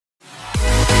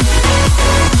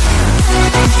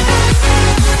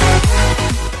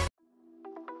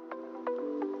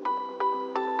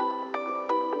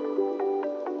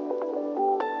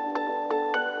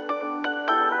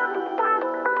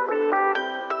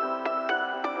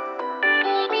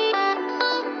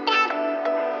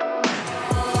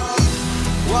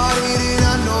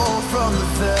from the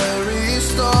very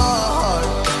start.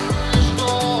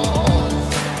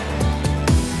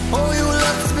 Oh, you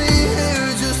left me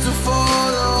here just to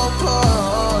fall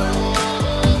apart.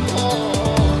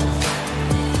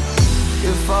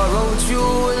 If I wrote you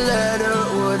a letter,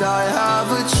 would I have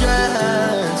a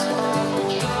chance?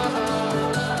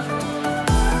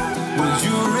 Would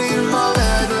you read my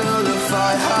letter if I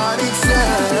had it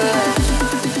sent?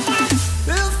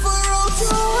 If I wrote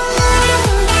you a letter,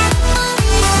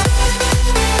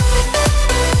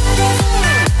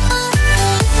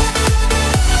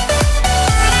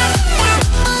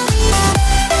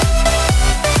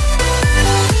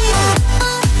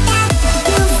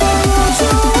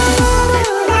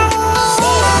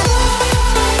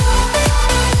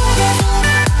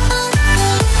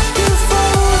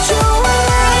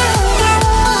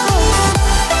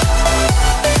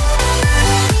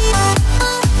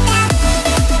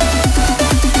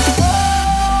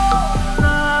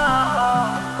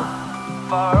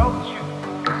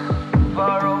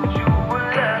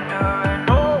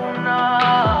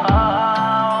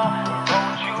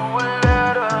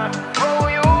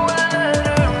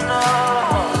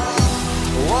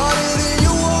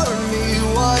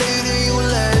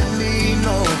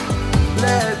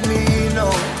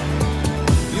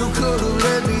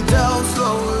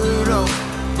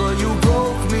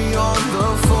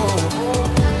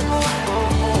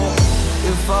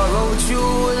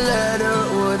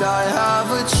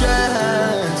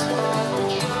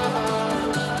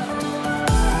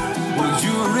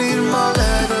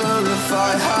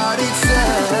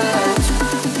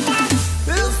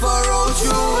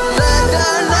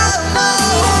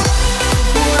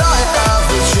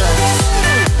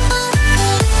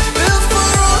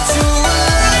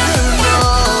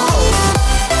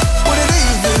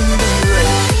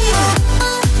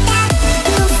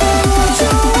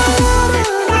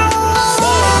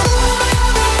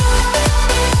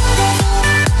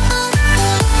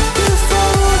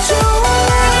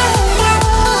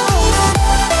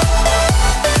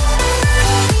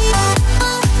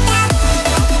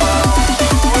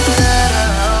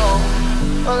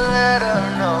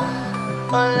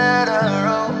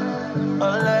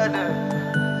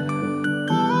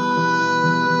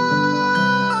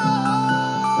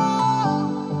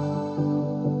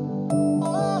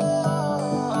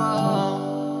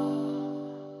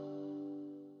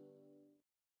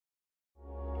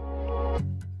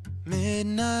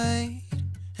 midnight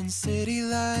and city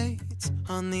lights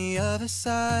on the other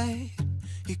side.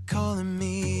 You're calling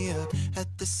me up at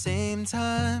the same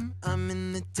time. I'm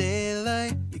in the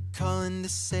daylight. You're calling to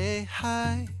say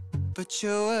hi, but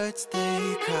your words,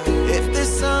 they cry. If there's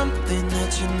something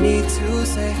that you need to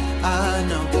say, I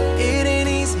know it ain't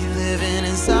easy living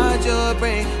inside your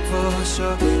brain, for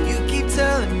sure. You keep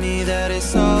telling me that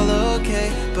it's all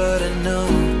okay, but I know,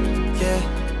 yeah,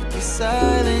 your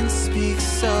silence speaks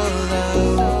so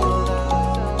loud.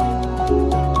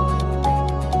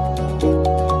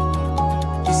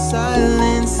 Your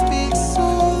silence speaks so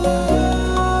loud,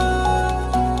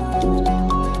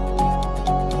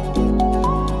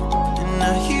 and I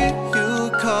hear you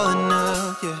calling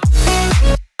out, yeah.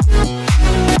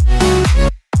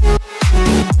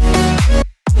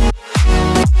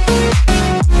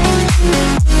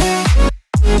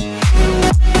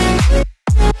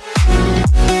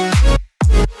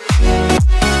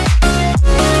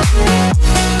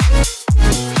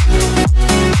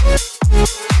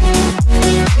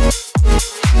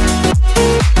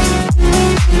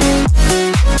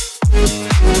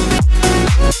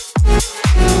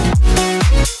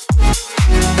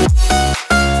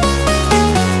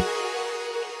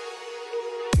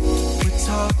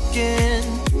 Talking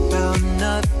about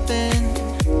nothing,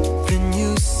 then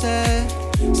you said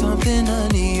something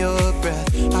under your breath.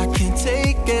 I can't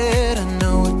take it, I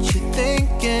know what you're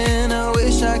thinking. I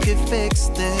wish I could fix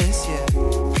this, yeah.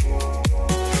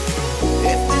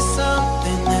 If there's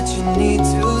something that you need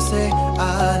to say,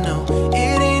 I know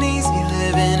it ain't easy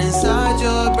living inside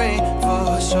your brain,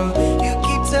 for sure. You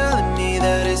keep telling me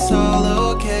that it's all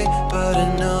okay, but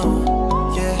I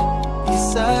know, yeah, your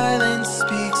silence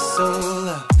speaks so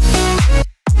loud.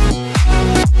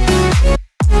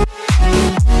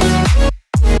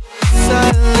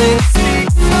 Silence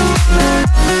speaks so loud,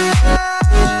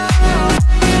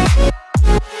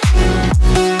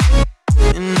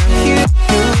 and I hear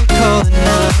you calling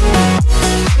out.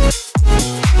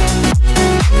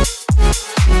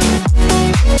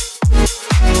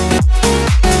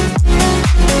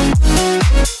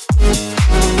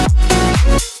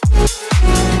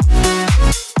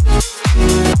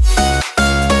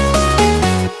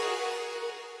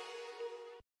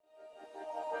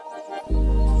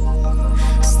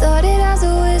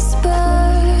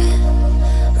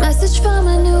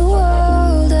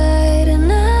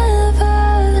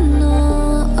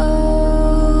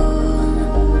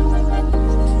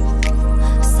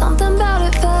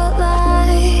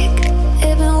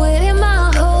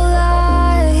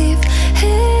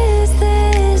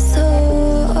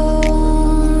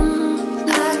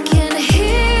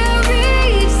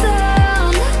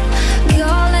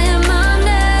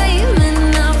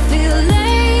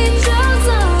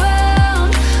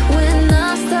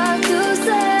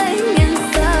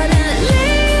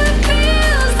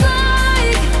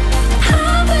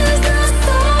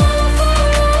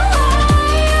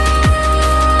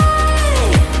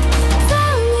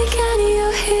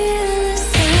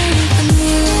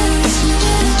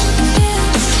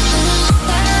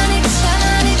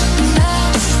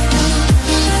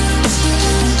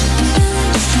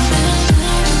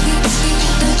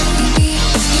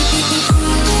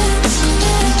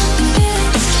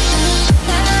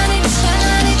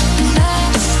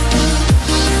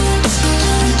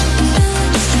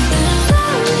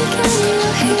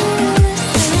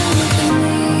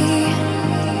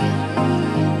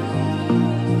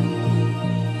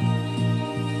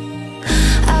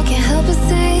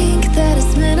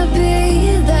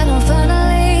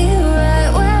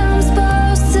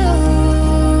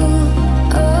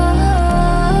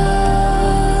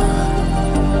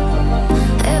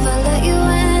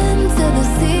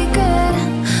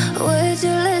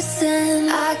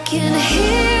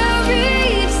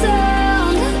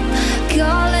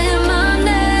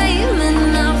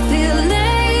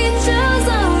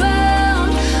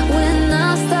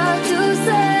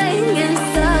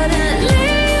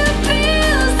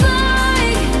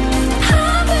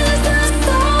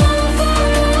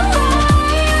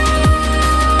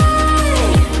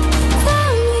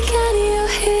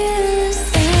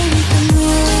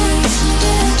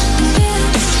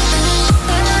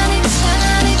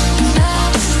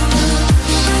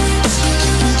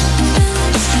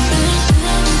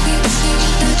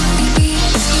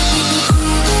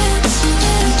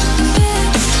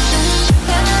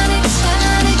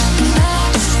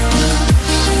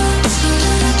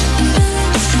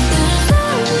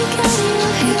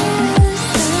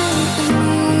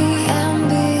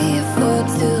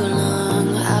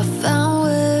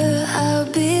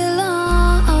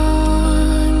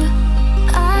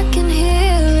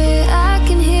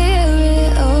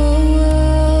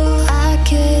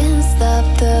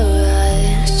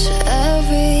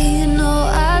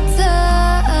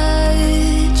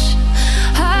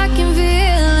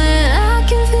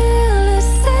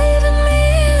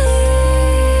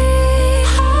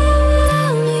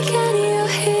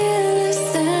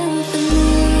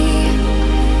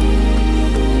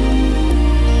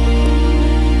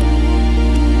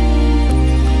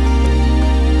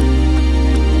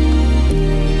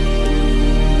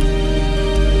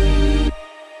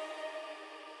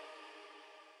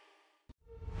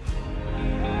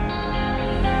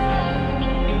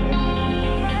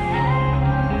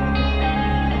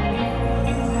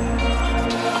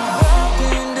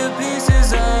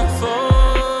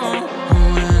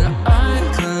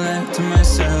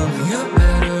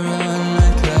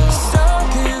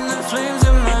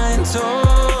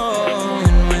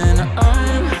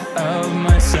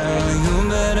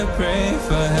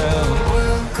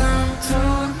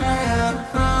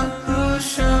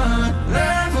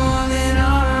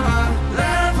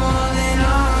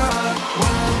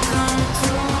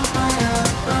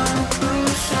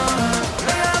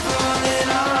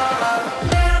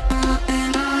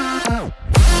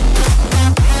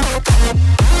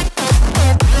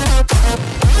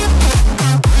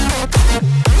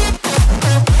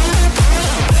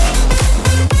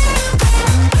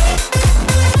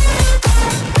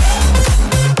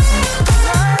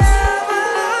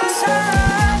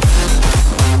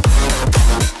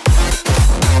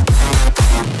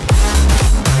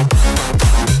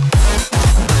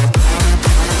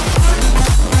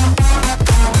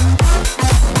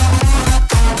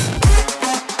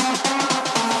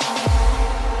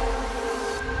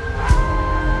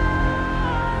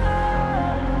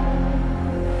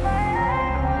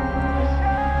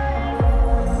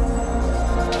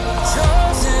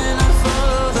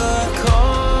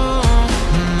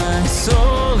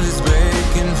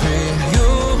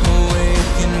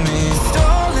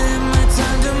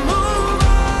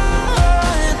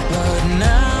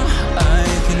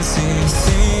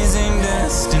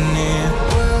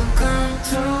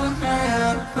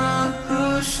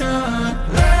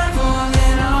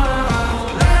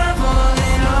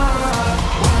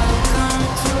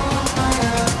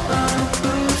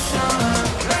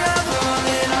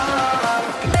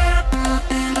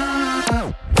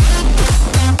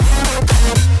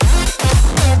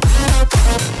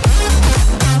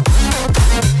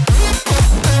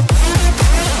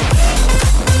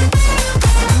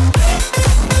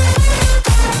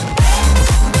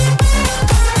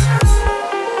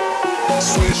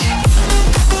 switch.